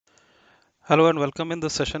Hello and welcome. In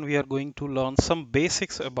this session, we are going to learn some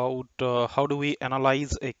basics about how do we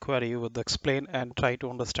analyze a query with explain and try to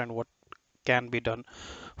understand what can be done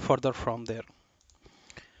further from there.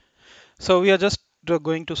 So we are just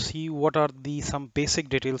going to see what are the some basic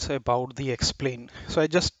details about the explain. So I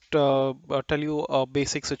just tell you a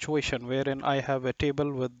basic situation wherein I have a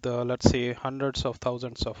table with let's say hundreds of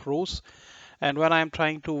thousands of rows, and when I'm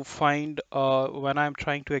trying to when I'm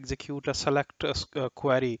trying to execute a select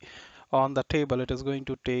query on the table, it is going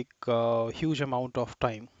to take a huge amount of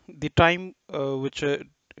time. The time which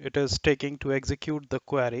it is taking to execute the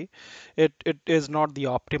query, it is not the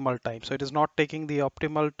optimal time. So it is not taking the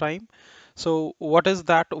optimal time. So what is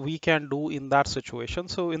that we can do in that situation?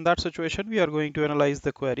 So in that situation, we are going to analyze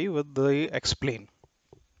the query with the explain.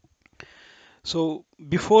 So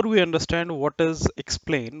before we understand what is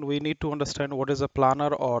explain, we need to understand what is a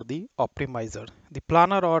planner or the optimizer. The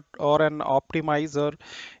planner or an optimizer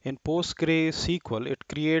in PostgreSQL, it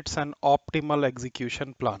creates an optimal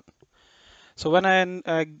execution plan. So when a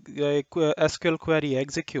SQL query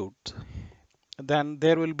executes, then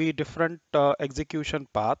there will be different execution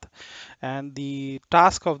path, and the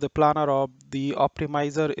task of the planner or the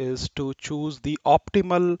optimizer is to choose the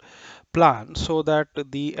optimal plan so that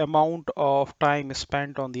the amount of time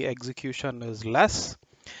spent on the execution is less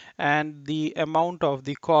and the amount of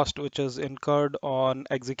the cost which is incurred on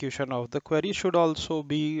execution of the query should also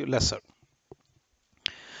be lesser.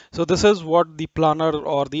 So this is what the planner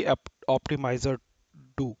or the optimizer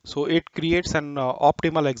do. So it creates an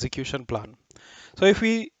optimal execution plan. So if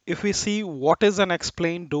we see what is an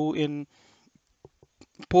explain do in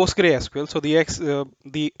PostgreSQL, so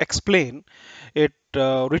the explain, it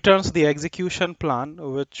returns the execution plan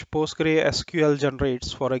which PostgreSQL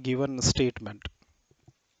generates for a given statement,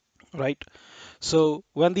 right? So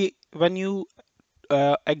when you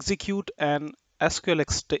execute an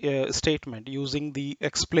SQL statement using the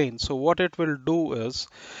explain, so what it will do is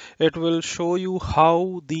it will show you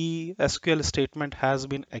how the SQL statement has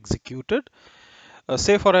been executed.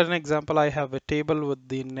 Say for an example, I have a table with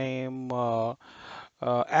the name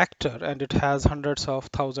actor, and it has hundreds of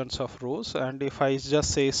thousands of rows, and if I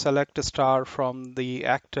just say select star from the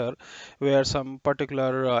actor where some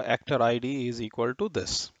particular actor ID is equal to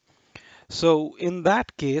this. So in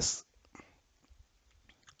that case,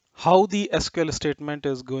 how the SQL statement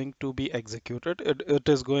is going to be executed, it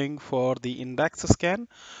is going for the index scan,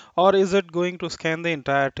 or is it going to scan the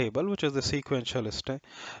entire table, which is the sequential scan.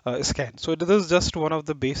 So this is just one of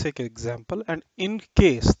the basic example, and in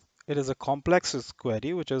case it is a complex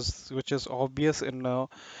query which is obvious in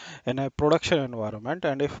a production environment,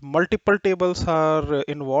 and if multiple tables are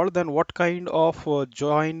involved, then what kind of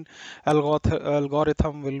join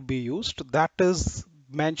algorithm will be used, that is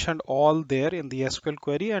mentioned all there in the SQL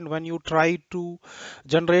query. And when you try to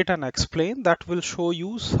generate and explain, that will show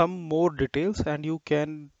you some more details, and you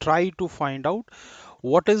can try to find out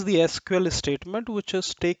what is the SQL statement which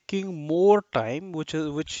is taking more time, which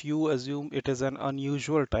you assume it is an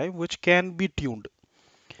unusual time, which can be tuned.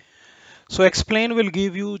 So explain will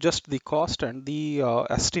give you just the cost and the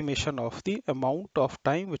estimation of the amount of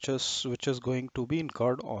time which is going to be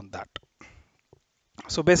incurred on that.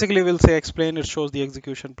 So basically we'll say explain, it shows the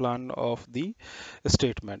execution plan of the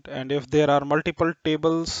statement, and if there are multiple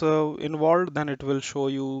tables involved, then it will show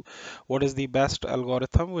you what is the best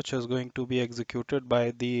algorithm which is going to be executed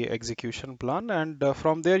by the execution plan, and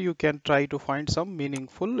from there you can try to find some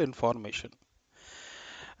meaningful information.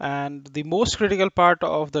 And the most critical part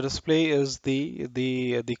of the display is the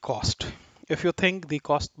cost. If you think the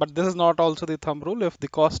cost, but this is not also the thumb rule, if the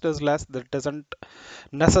cost is less, that doesn't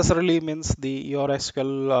necessarily means the your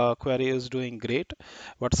SQL query is doing great,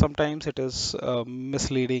 but sometimes it is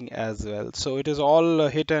misleading as well. So it is all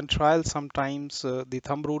hit and trial. Sometimes the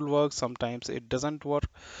thumb rule works, sometimes it doesn't work.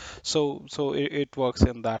 So it works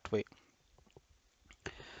in that way.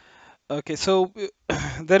 Okay, so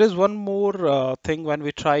there is one more thing when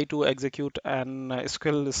we try to execute an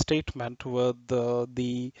SQL statement with with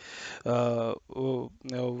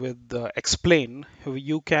the explain.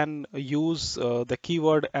 You can use the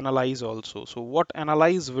keyword analyze also. So what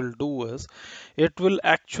analyze will do is it will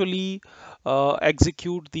actually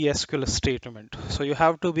execute the SQL statement. So you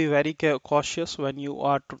have to be very cautious when you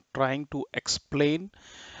are trying to explain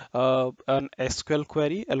an SQL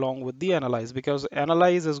query along with the analyze, because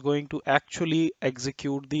analyze is going to actually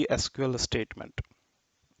execute the SQL statement.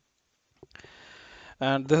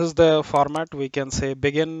 And this is the format. We can say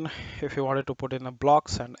begin if you wanted to put in a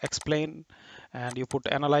blocks, and explain, and you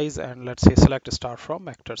put analyze, and let's say select star from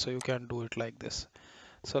actor. So you can do it like this.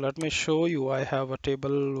 So let me show you. I have a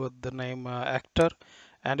table with the name actor,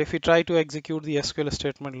 And if you try to execute the SQL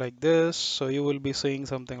statement like this, so you will be seeing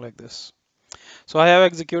something like this. So I have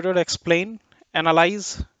executed explain,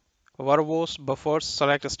 analyze, verbose, buffers,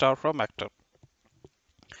 select star from actor.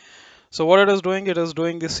 So what it is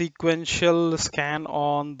doing the sequential scan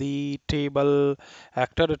on the table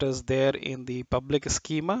actor. It is there in the public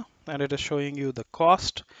schema, and it is showing you the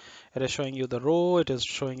cost. It is showing you the row. It is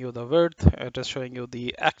showing you the width. It is showing you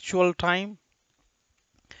the actual time.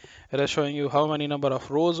 It is showing you how many number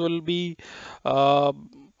of rows will be uh,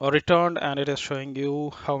 returned, and it is showing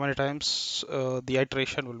you how many times the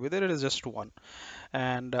iteration will be there. It is just one.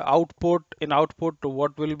 And output, in output,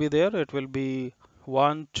 what will be there? It will be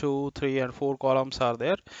 1, 2, 3, and 4 columns are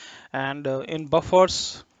there. And in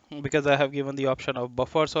buffers, because I have given the option of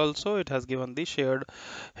buffers also, it has given the shared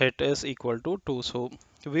hit is equal to 2. So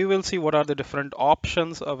we will see what are the different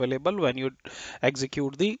options available when you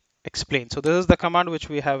execute the explain. So this is the command which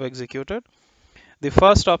we have executed. The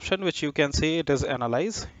first option which you can see, it is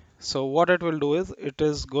analyze. So what it will do is it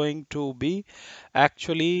is going to be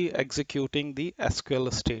actually executing the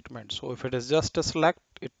SQL statement. So if it is just a select,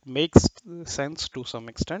 it makes sense to some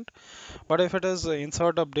extent. But if it is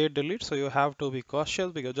insert, update, delete, so you have to be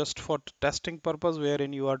cautious, because just for testing purpose,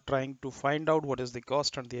 wherein you are trying to find out what is the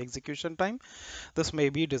cost and the execution time, this may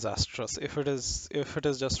be disastrous if it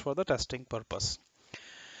is just for the testing purpose.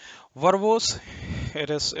 Verbose, it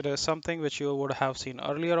is something which you would have seen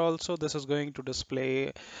earlier also. This is going to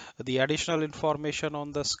display the additional information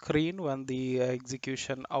on the screen when the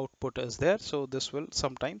execution output is there. So this will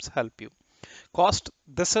sometimes help you. Cost,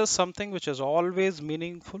 this is something which is always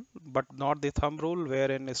meaningful, but not the thumb rule,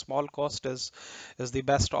 wherein a small cost is the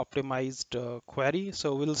best optimized query.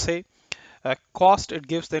 So we'll say cost, it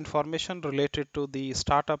gives the information related to the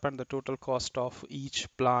startup and the total cost of each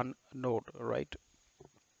plan node, right?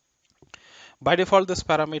 By default, this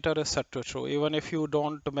parameter is set to true. Even if you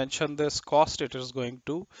don't mention this cost, it is going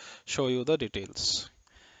to show you the details.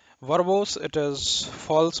 Verbose, it is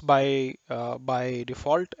false by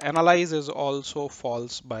default. Analyze is also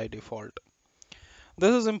false by default.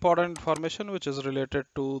 This is important information which is related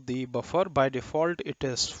to the buffer. By default, it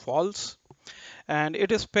is false, and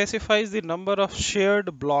it specifies the number of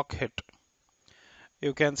shared block hit.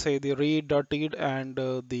 You can say the read, read, and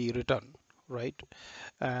the return, right?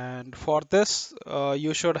 And for this,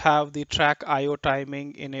 you should have the track IO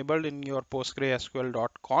timing enabled in your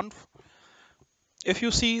PostgreSQL.conf. If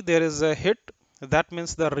you see there is a hit, that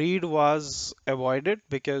means the read was avoided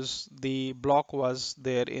because the block was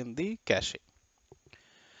there in the cache.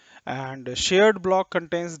 And a shared block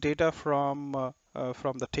contains data from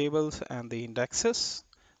the tables and the indexes.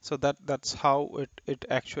 So that's how it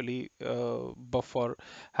actually buffer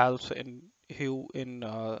helps in you in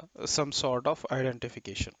some sort of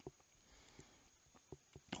identification.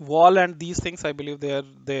 Wall and these things, I believe they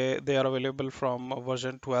are available from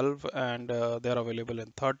version 12, and they are available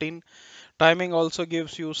in 13. Timing also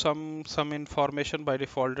gives you some information. By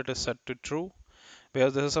default, it is set to true,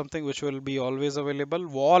 because this is something which will be always available.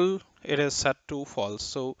 Wall, it is set to false,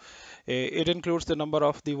 so it includes the number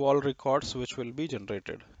of the wall records which will be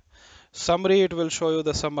generated. Summary, it will show you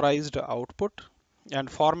the summarized output, and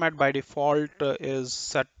format by default is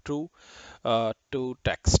set to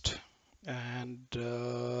text. And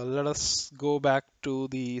let us go back to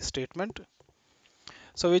the statement.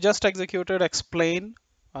 So we just executed explain,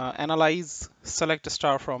 analyze, select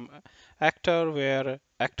star from actor where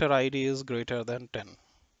actor ID is greater than 10.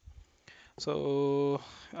 So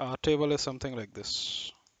our table is something like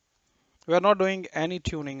this. We are not doing any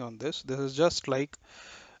tuning on this. This is just like,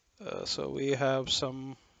 so we have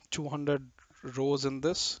some 200 rows in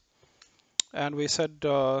this, and we said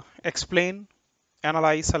explain,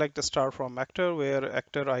 analyze, select a star from actor where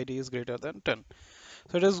actor ID is greater than 10.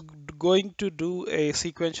 So it is going to do a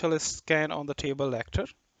sequential scan on the table actor.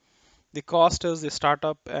 The cost is the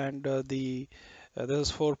startup, and the this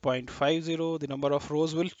is 4.50. The number of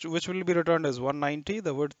rows which will be returned is 190.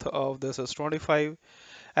 The width of this is 25.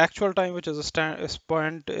 Actual time, which is a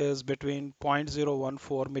spent, is between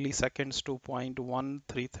 0.014 milliseconds to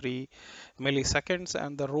 0.133 milliseconds,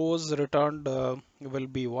 and the rows returned will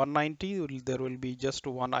be 190. There will be just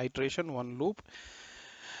one iteration, one loop.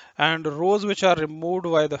 And rows which are removed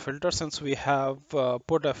by the filter, since we have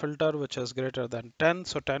put a filter which is greater than 10,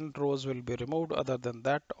 so 10 rows will be removed. Other than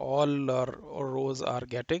that, all our rows are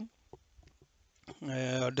getting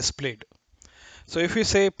displayed. So if we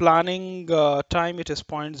say planning time, it is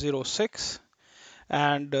 0.06,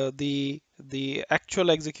 and the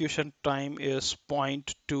actual execution time is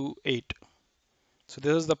 0.28. So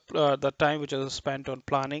this is the time which is spent on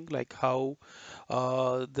planning, like how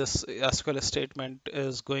this SQL statement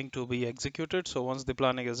is going to be executed. So once the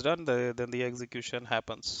planning is done, then the execution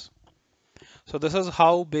happens. So this is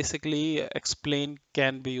how basically explain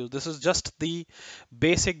can be used. This is just the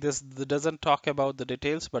basic. This doesn't talk about the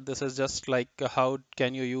details, but this is just like how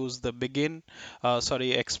can you use the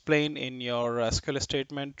explain in your SQL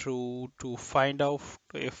statement to find out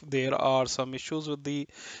if there are some issues with the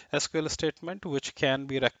SQL statement, which can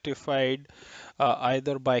be rectified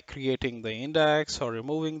either by creating the index or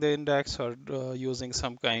removing the index or using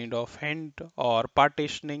some kind of hint or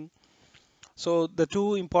partitioning. So the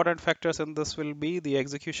two important factors in this will be the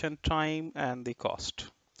execution time and the cost.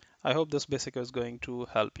 I hope this basic is going to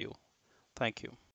help you. Thank you.